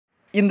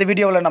இந்த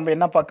வீடியோவில் நம்ம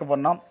என்ன பார்க்க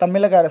போறோம்னா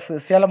தமிழக அரசு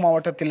சேலம்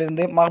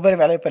மாவட்டத்திலிருந்து மாபெரும்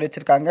வேலைவாய்ப்பு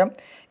அறிவிச்சிருக்காங்க.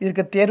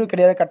 இதுக்கு தேர்வு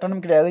கிடையாது,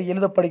 கட்டணம் கிடையாது.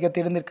 எழுத படிக்க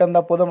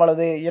தெரிந்திருந்தால் போதும்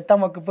அல்லது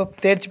 8ஆம் வகுப்பு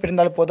தேர்ச்சி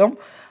பெற்றிருந்தாலும் போதும்.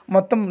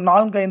 மொத்தம்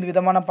 4-5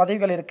 விதமான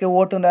பதவிகள் இருக்குது.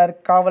 ஓட்டுநர்,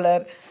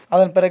 காவலர்,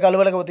 அதன் பிறகு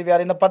அலுவலக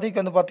உதவியாளர். இந்த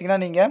பதவிக்கு வந்து பார்த்திங்கன்னா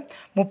நீங்கள்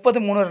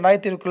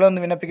 30/3/2020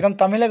 வந்து விண்ணப்பிக்கிறோம்.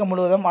 தமிழகம்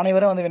முழுவதும்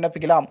அனைவரும் வந்து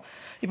விண்ணப்பிக்கலாம்.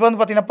 இப்போ வந்து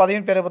பார்த்திங்கன்னா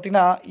பதவியின் பேரை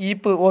பார்த்திங்கன்னா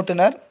ஈப்பு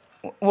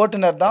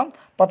ஓட்டுநர் தான்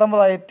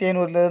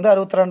 19,500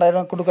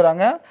 62,000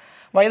 கொடுக்குறாங்க.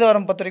 வயது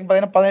வரம்பு பொறுத்த வரைக்கும்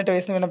பார்த்திங்கன்னா 18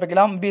 வயசுல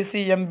விண்ணப்பிக்கலாம். பிசி,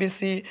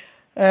 எம்பிசி,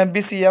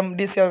 பிசிஎம்,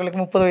 டிசி அவர்களுக்கு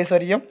 30 வயசு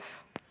வரையும்.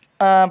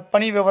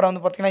 பணி விவரம்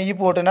வந்து பார்த்திங்கன்னா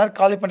ஈப்பு ஓட்டுநர்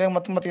காலி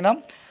பணியிடம்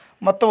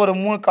மொத்தம் ஒரு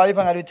 3 காலி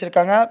பணிகள்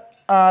அறிவிச்சிருக்காங்க.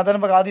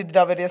 அதன் பிறகு ஆதி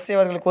திராவிடர் எஸ்சி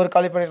அவர்களுக்கு ஒரு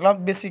காலி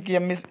பணியிடங்களும், பிசிக்கு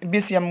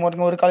பிசிஎம்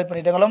ஒரு காலி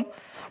பணியிடங்களும்,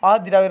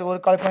 ஆதி திராவிடர்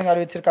ஒரு காலி பணிகள்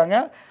அறிவிச்சிருக்காங்க.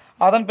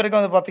 அதன் பிறகு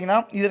வந்து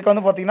பார்த்திங்கன்னா இதற்கு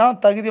வந்து பார்த்திங்கன்னா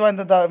தகுதி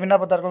வாய்ந்த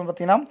விண்ணப்பதாரர்கள் வந்து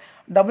பார்த்திங்கன்னா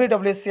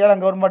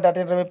www.govt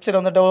என்ற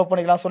வெப்சைட் வந்து டெவலப்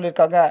பண்ணிக்கலாம்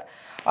சொல்லியிருக்காங்க.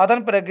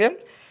 அதன் பிறகு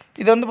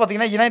இது வந்து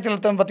பார்த்திங்கன்னா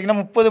இணையதளத்தை வந்து பார்த்திங்கன்னா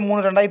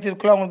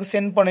 30/3/2020 அவங்களுக்கு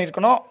சென்ட்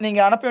பண்ணியிருக்கணும்.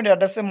 நீங்கள் அனுப்ப வேண்டிய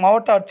அட்ரஸ்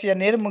மாவட்ட ஆட்சியர்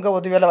நேர்முக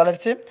உதவியாளர்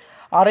வளர்ச்சி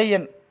அறை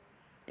எண்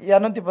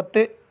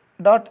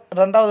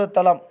 210.2வது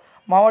தளம்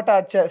மாவட்ட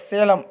ஆட்சியர்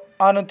சேலம்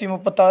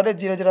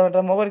 636-00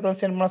 என்ற முகவரிக்கு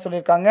வந்து சென்ட் பண்ண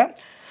சொல்லியிருக்காங்க.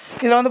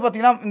 இதில் வந்து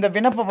பார்த்திங்கன்னா இந்த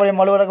விண்ணப்ப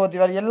படிவம் அலுவலக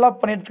உதவியாளர் எல்லா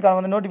பணியிடத்துக்கான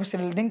வந்து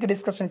நோட்டிஃபிகேஷன் லிங்க்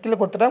டிஸ்கிரிப்ஷன் கீழே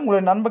கொடுத்துட்டு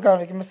உங்களுடைய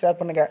நண்பர்கள் ஷேர்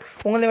பண்ணுங்கள்.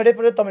 உங்களை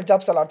விடைபெறுவது Tamil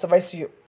jobs alerts. By C you.